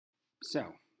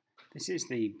So, this is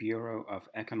the Bureau of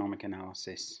Economic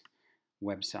Analysis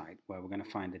website where we're going to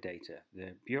find the data.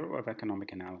 The Bureau of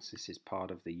Economic Analysis is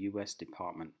part of the US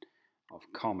Department of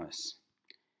Commerce,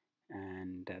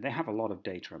 and they have a lot of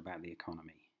data about the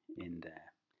economy in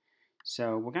there.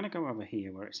 So, we're going to go over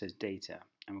here where it says data,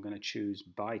 and we're going to choose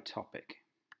by topic.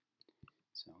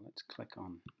 So, let's click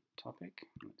on topic.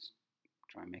 Let's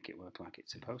try and make it work like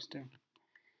it's supposed to.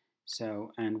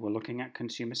 So, and we're looking at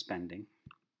consumer spending.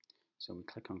 So we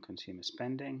click on consumer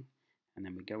spending, and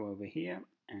then we go over here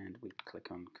and we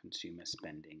click on consumer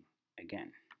spending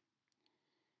again.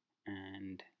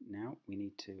 And now we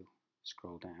need to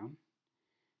scroll down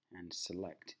and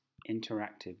select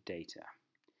interactive data.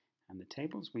 And the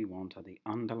tables we want are the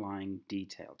underlying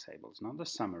detail tables, not the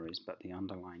summaries, but the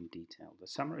underlying detail. The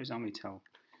summaries only tell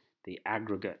the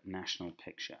aggregate national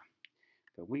picture,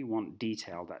 but we want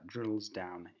detail that drills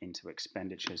down into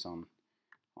expenditures on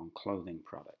clothing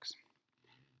products.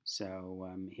 So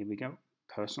here we go.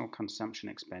 Personal consumption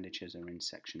expenditures are in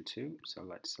section 2, so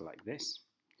let's select this.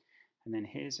 And then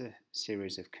here's a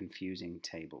series of confusing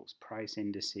tables. Price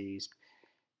indices,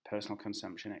 personal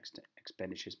consumption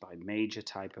expenditures by major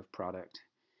type of product.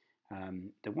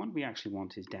 The one we actually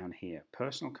want is down here.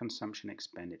 Personal consumption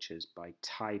expenditures by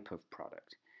type of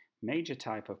product. Major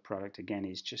type of product, again,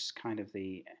 is just kind of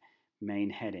the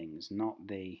main headings, not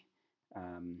the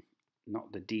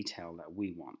detail that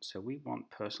we want. So we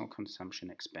want personal consumption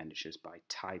expenditures by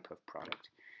type of product.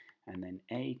 And then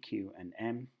A, Q, and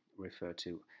M refer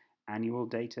to annual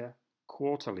data,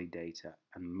 quarterly data,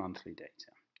 and monthly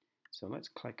data. So let's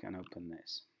click and open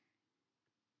this.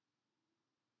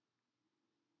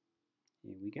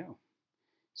 Here we go.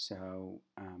 So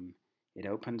it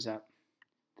opens up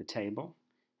the table,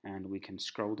 and we can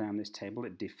scroll down this table.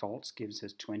 It defaults gives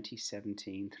us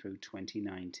 2017 through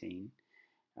 2019.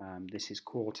 This is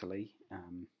quarterly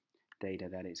data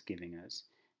that it's giving us,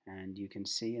 and you can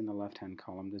see in the left-hand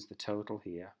column there's the total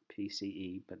here,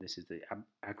 PCE, but this is the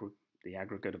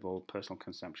aggregate of all personal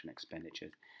consumption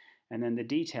expenditures. And then the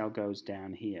detail goes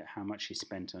down here, how much is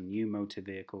spent on new motor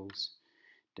vehicles,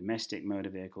 domestic motor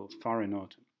vehicles, foreign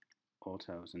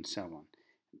autos, and so on.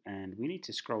 And we need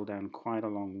to scroll down quite a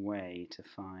long way to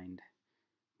find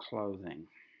clothing,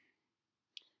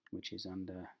 which is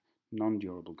under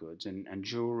non-durable goods, and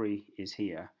jewelry is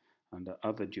here under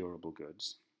other durable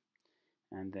goods,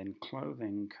 and then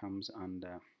clothing comes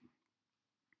under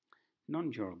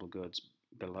non-durable goods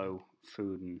below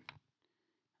food and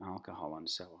alcohol and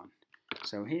so on.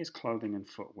 So here's clothing and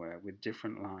footwear with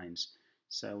different lines.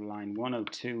 So line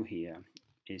 102 here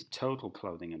is total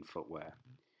clothing and footwear,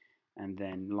 and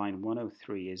then line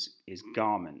 103 is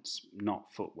garments,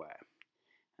 not footwear.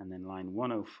 And then line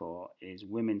 104 is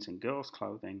women's and girls'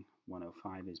 clothing,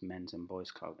 105 is men's and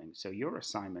boys' clothing. So your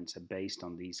assignments are based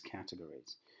on these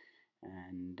categories.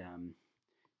 And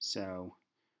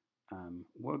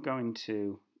we're going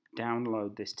to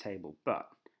download this table,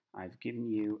 but I've given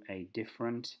you a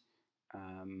different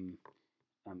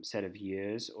set of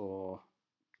years or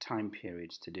time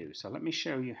periods to do. So let me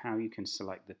show you how you can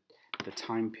select the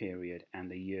time period and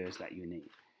the years that you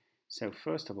need. So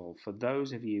first of all, for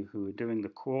those of you who are doing the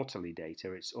quarterly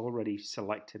data, it's already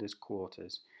selected as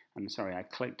quarters. I'm sorry, I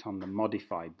clicked on the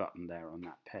modify button there on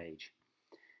that page.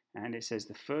 And it says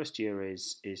the first year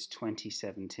is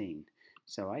 2017.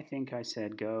 So I think I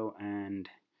said go and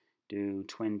do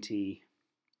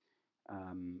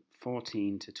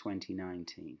 2014 to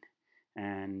 2019.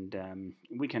 And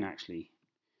we can actually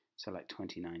select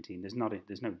 2019. There's no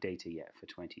data yet for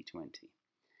 2020.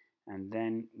 And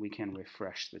then we can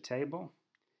refresh the table,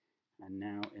 and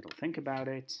now it'll think about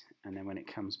it, and then when it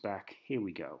comes back, here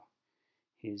we go.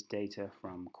 Here's data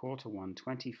from quarter 1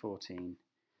 2014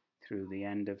 through the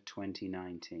end of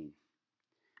 2019.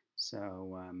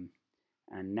 So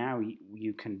and now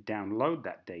you can download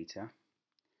that data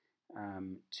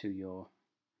to your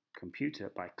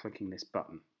computer by clicking this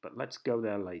button, but let's go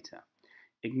there later.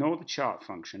 Ignore the chart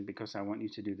function because I want you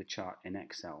to do the chart in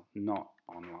Excel, not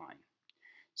online.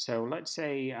 So let's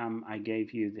say I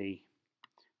gave you the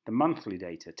monthly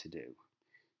data to do.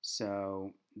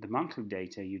 So the monthly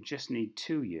data, you just need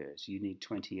 2 years. You need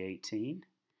 2018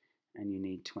 and you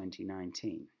need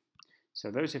 2019.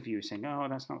 So those of you who are saying, oh,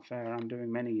 that's not fair, I'm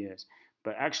doing many years.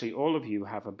 But actually all of you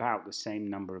have about the same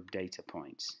number of data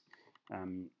points.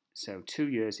 So 2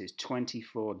 years is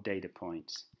 24 data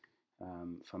points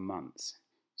for months.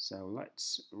 So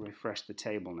let's refresh the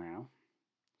table now.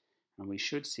 And we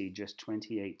should see just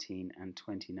 2018 and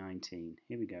 2019.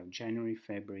 Here we go, January,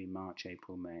 February, March,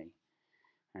 April, May.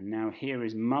 And now here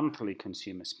is monthly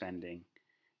consumer spending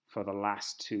for the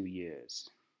last 2 years.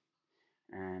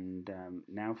 And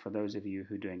now for those of you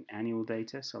who are doing annual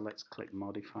data, so let's click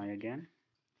modify again.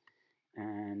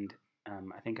 And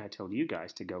I think I told you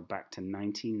guys to go back to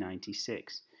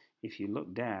 1996. If you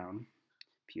look down,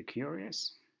 if you're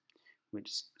curious,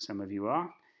 which some of you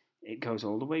are, it goes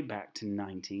all the way back to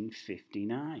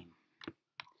 1959.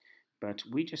 But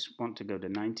we just want to go to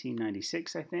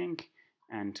 1996, I think,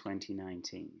 and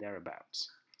 2019, thereabouts.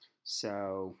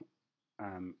 So,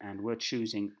 and we're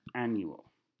choosing annual.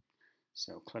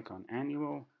 So click on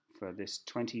annual for this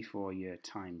 24-year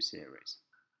time series.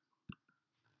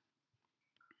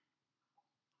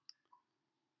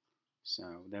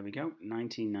 So there we go,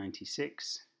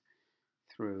 1996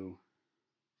 through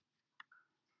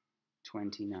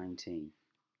 2019.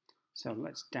 So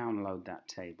let's download that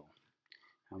table.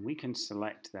 And we can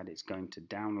select that it's going to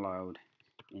download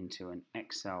into an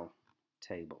Excel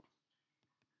table.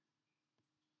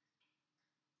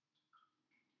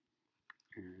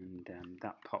 And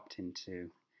that popped into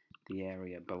the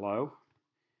area below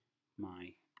my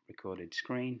recorded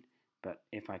screen. But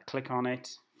if I click on it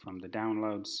from the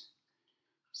downloads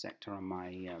sector on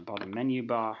my bottom menu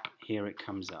bar, here it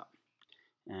comes up.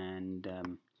 And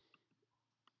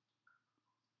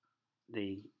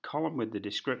the column with the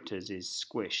descriptors is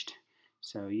squished.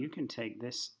 So you can take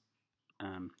this,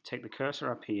 take the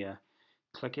cursor up here,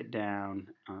 click it down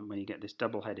when you get this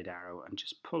double-headed arrow and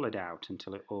just pull it out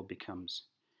until it all becomes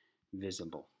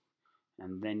visible.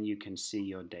 And then you can see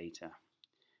your data.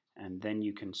 And then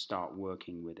you can start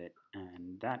working with it.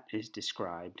 And that is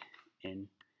described in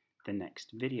the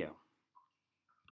next video.